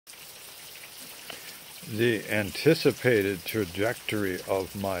The anticipated trajectory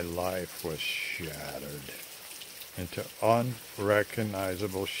of my life was shattered into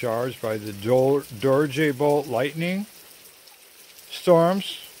unrecognizable shards by the Dorje bolt lightning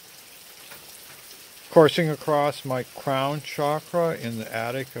storms coursing across my crown chakra in the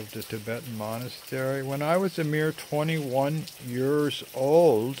attic of the Tibetan monastery. When I was a mere 21 years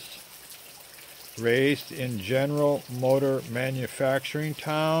old, raised in General Motor manufacturing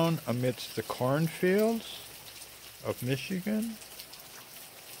town amidst the cornfields of Michigan,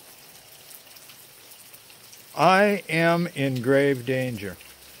 I am in grave danger.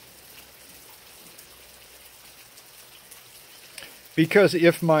 Because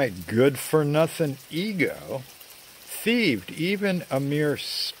if my good-for-nothing ego thieved even a mere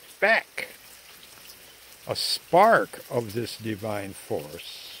speck, a spark of this divine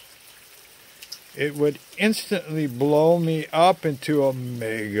force, it would instantly blow me up into a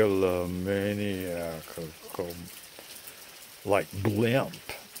megalomaniac, like blimp,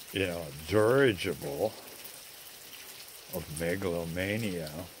 dirigible of megalomania,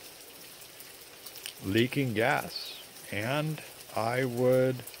 leaking gas, and I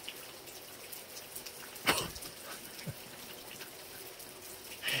would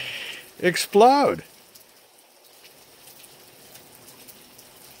explode,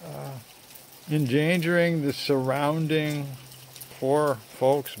 endangering the surrounding poor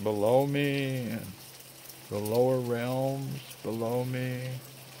folks below me and the lower realms below me,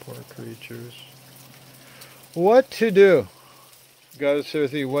 poor creatures. What to do? Goddess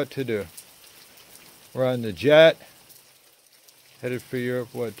Earthy, what to do? We're on the jet, headed for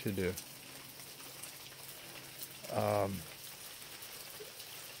Europe, what to do?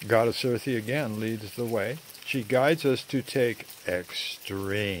 Goddess Earthy again leads the way. She guides us to take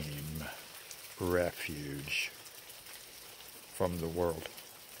extreme refuge from the world.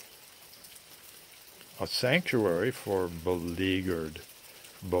 A sanctuary for beleaguered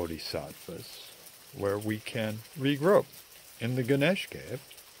bodhisattvas, where we can regroup in the Ganesh cave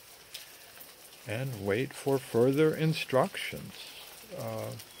and wait for further instructions.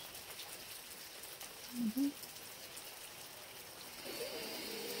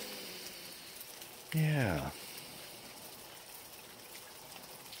 Yeah.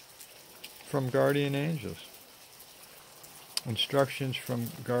 From guardian angels. Instructions from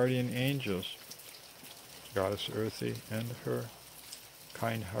guardian angels. Goddess Earthy and her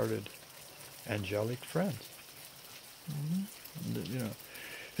kind-hearted angelic friends.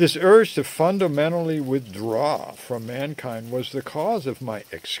 This urge to fundamentally withdraw from mankind was the cause of my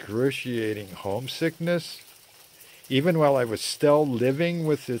excruciating homesickness, even while I was still living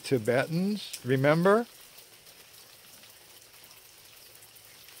with the Tibetans. Remember?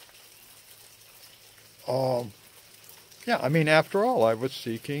 After all, I was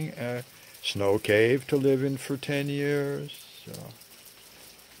seeking a snow cave to live in for 10 years,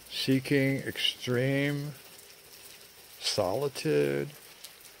 seeking extreme solitude.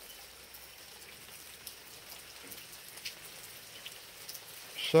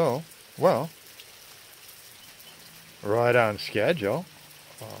 So, right on schedule,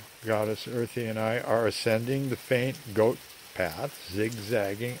 Goddess Earthy and I are ascending the faint goat path,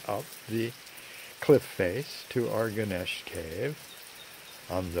 zigzagging up the cliff face to our Ganesh cave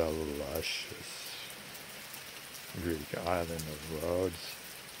on the luscious Greek island of Rhodes.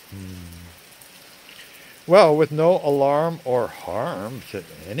 Well, with no alarm or harm to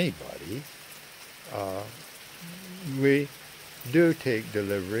anybody, we do take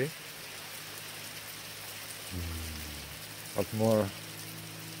delivery of more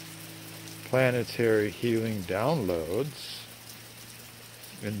planetary healing downloads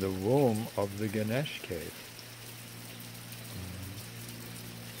in the womb of the Ganesh cave.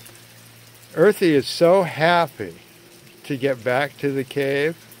 Earthy is so happy to get back to the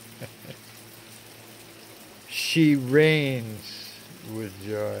cave. She reigns with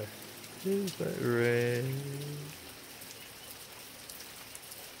joy. She's like rain.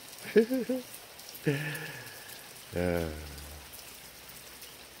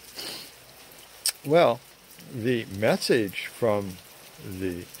 Well, the message from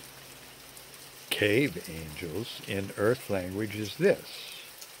the cave angels in earth language is this.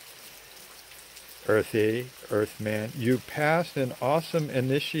 Earthy, Earthman, you passed an awesome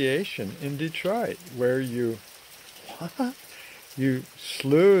initiation in Detroit where you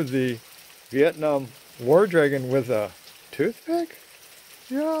slew the Vietnam war dragon with a toothpick?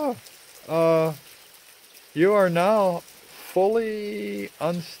 Yeah. You are now fully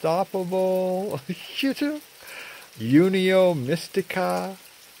unstoppable, Unio Mystica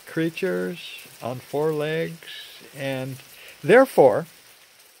creatures on 4 legs, and therefore,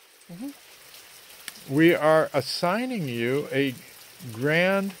 We are assigning you a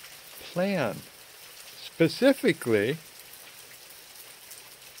grand plan. Specifically,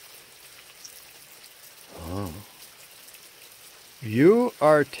 you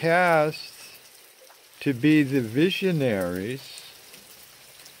are tasked to be the visionaries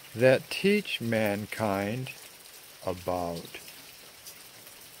that teach mankind about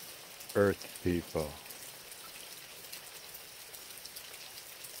Earth people.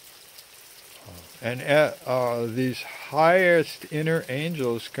 And these highest inner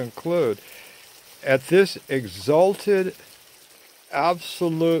angels conclude, at this exalted,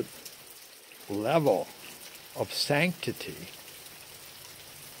 absolute level of sanctity,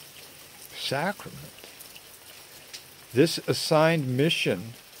 sacrament, this assigned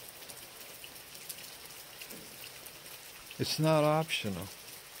mission, it's not optional.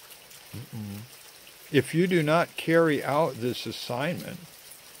 If you do not carry out this assignment,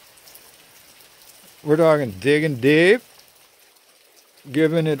 we're talking digging deep,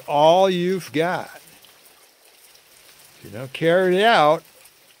 giving it all you've got. If you don't carry it out,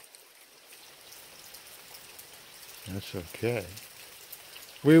 that's okay.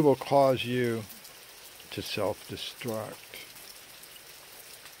 We will cause you to self-destruct.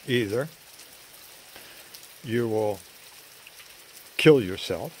 Either you will kill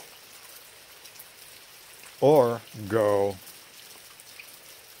yourself or go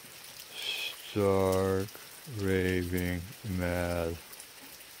stark, raving, mad.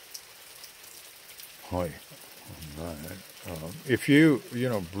 If you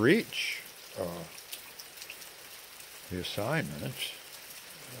breach the assignment,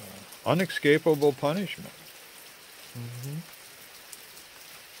 unescapable punishment.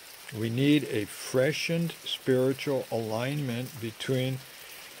 We need a freshened spiritual alignment between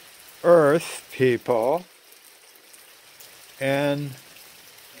Earth people and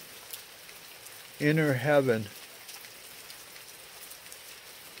inner heaven.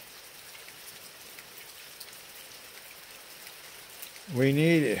 We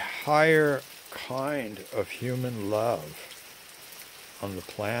need a higher kind of human love on the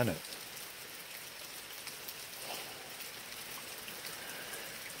planet.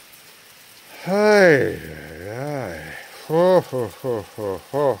 Hey, hey, ho, ho, ho, ho,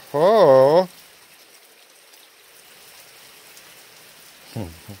 ho, ho.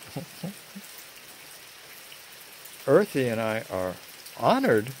 Earthy and I are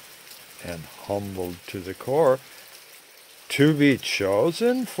honored and humbled to the core to be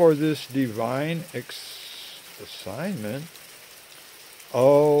chosen for this divine assignment.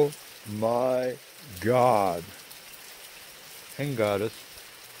 Oh my God and Goddess,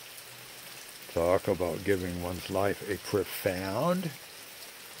 talk about giving one's life a profound,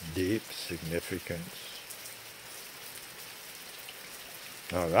 deep significance.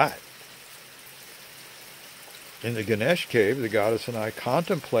 All right. In the Ganesh cave, the Goddess and I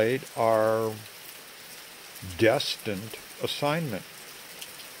contemplate our destined assignment.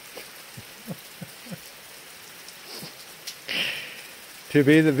 To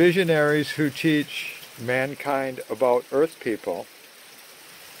be the visionaries who teach mankind about Earth people,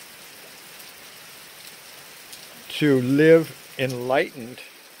 to live enlightened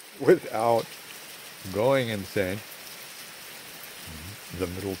without going insane, the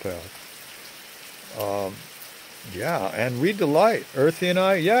middle path. Yeah, and we delight. Earthy and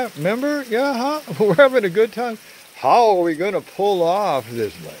I, yeah, remember? Yeah, huh? We're having a good time. How are we going to pull off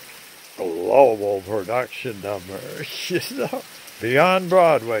this global production number? Beyond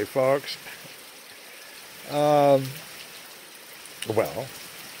Broadway, folks. Well,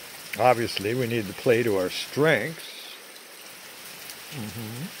 obviously we need to play to our strengths.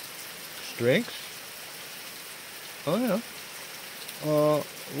 Strengths? Oh, yeah.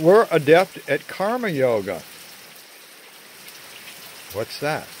 We're adept at karma yoga. What's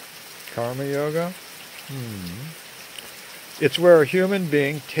that? Karma yoga? It's where a human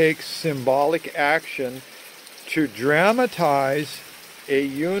being takes symbolic action to dramatize a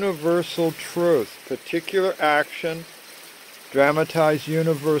universal truth. Particular action, dramatize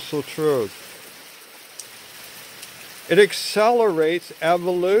universal truth. It accelerates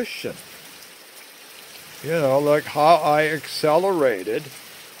evolution. Like how I accelerated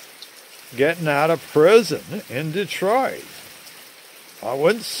getting out of prison in Detroit. I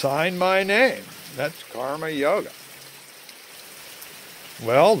wouldn't sign my name. That's karma yoga.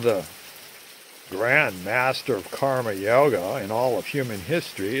 Well, the grand master of karma yoga in all of human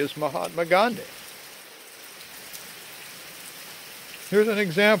history is Mahatma Gandhi. Here's an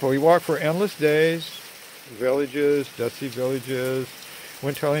example. He walked for endless days, villages, dusty villages,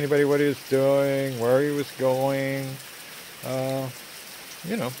 wouldn't tell anybody what he was doing, where he was going,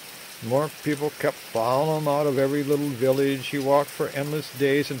 More people kept following him out of every little village. He walked for endless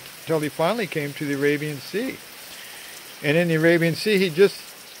days until he finally came to the Arabian Sea. And in the Arabian Sea, he just,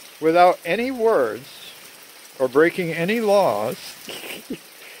 without any words or breaking any laws,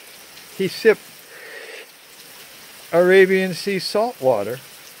 he sipped Arabian Sea salt water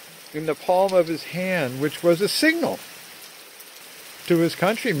in the palm of his hand, which was a signal to his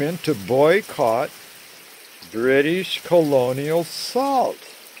countrymen to boycott British colonial salt.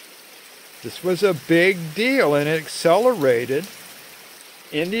 This was a big deal, and it accelerated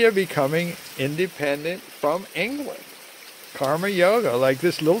India becoming independent from England. Karma Yoga, like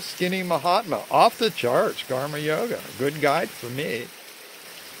this little skinny Mahatma, off the charts, Karma Yoga, good guide for me.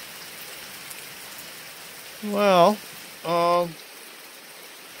 Well,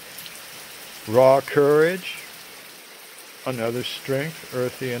 raw courage, another strength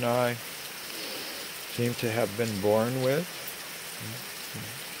Earthy and I seem to have been born with.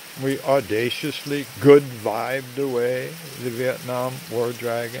 We audaciously good vibed away the Vietnam War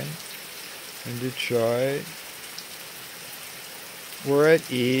dragon in Detroit. We're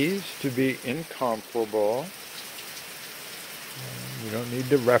at ease to be incomparable. We don't need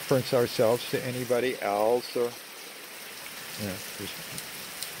to reference ourselves to anybody else, or just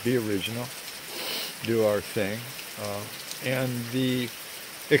be original, do our thing. And the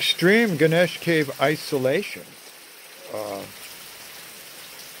extreme Ganesh Cave isolation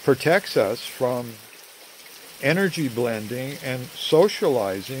protects us from energy blending and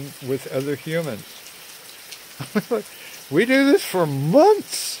socializing with other humans. We do this for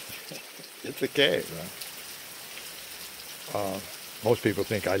months. It's a cave. Most people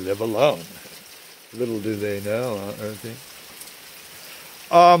think I live alone. Little do they know, Earthy.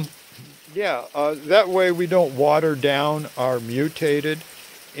 That way we don't water down our mutated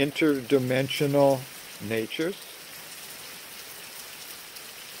interdimensional natures.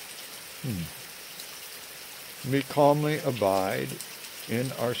 We calmly abide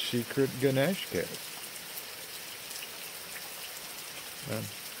in our secret Ganesh cave. And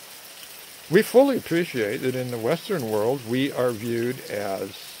we fully appreciate that in the Western world we are viewed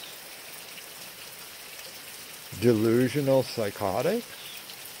as delusional psychotics,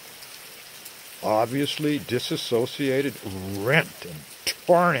 obviously disassociated, rent and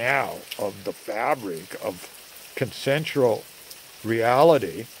torn out of the fabric of consensual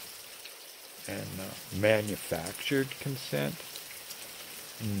reality and manufactured consent.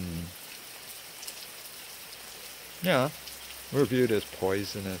 Yeah, we're viewed as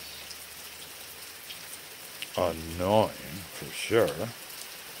poisonous, annoying for sure,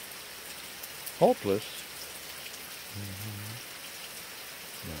 hopeless.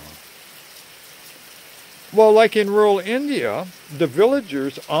 Well, like in rural India, the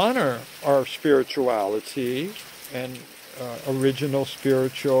villagers honor our spirituality and original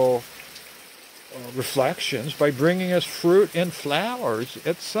spiritual reflections by bringing us fruit and flowers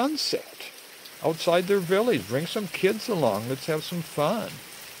at sunset outside their village. Bring some kids along. Let's have some fun.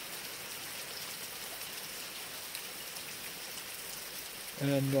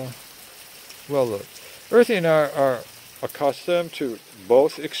 And, look, Earthy and I are accustomed to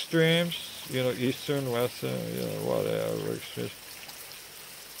both extremes, Eastern, Western, whatever extremes.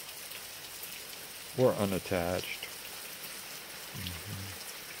 We're unattached.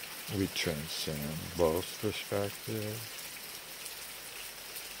 We transcend both perspectives.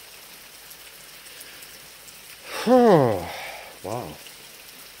 Wow.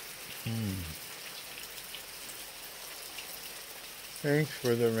 Thanks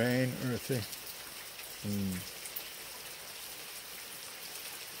for the rain, Earthy.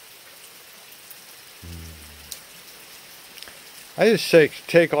 I just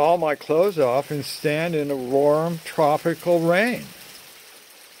take all my clothes off and stand in a warm tropical rain.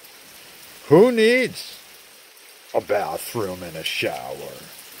 Who needs a bathroom and a shower?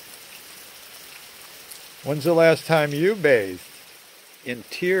 When's the last time you bathed in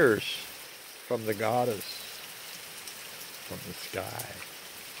tears from the goddess, from the sky?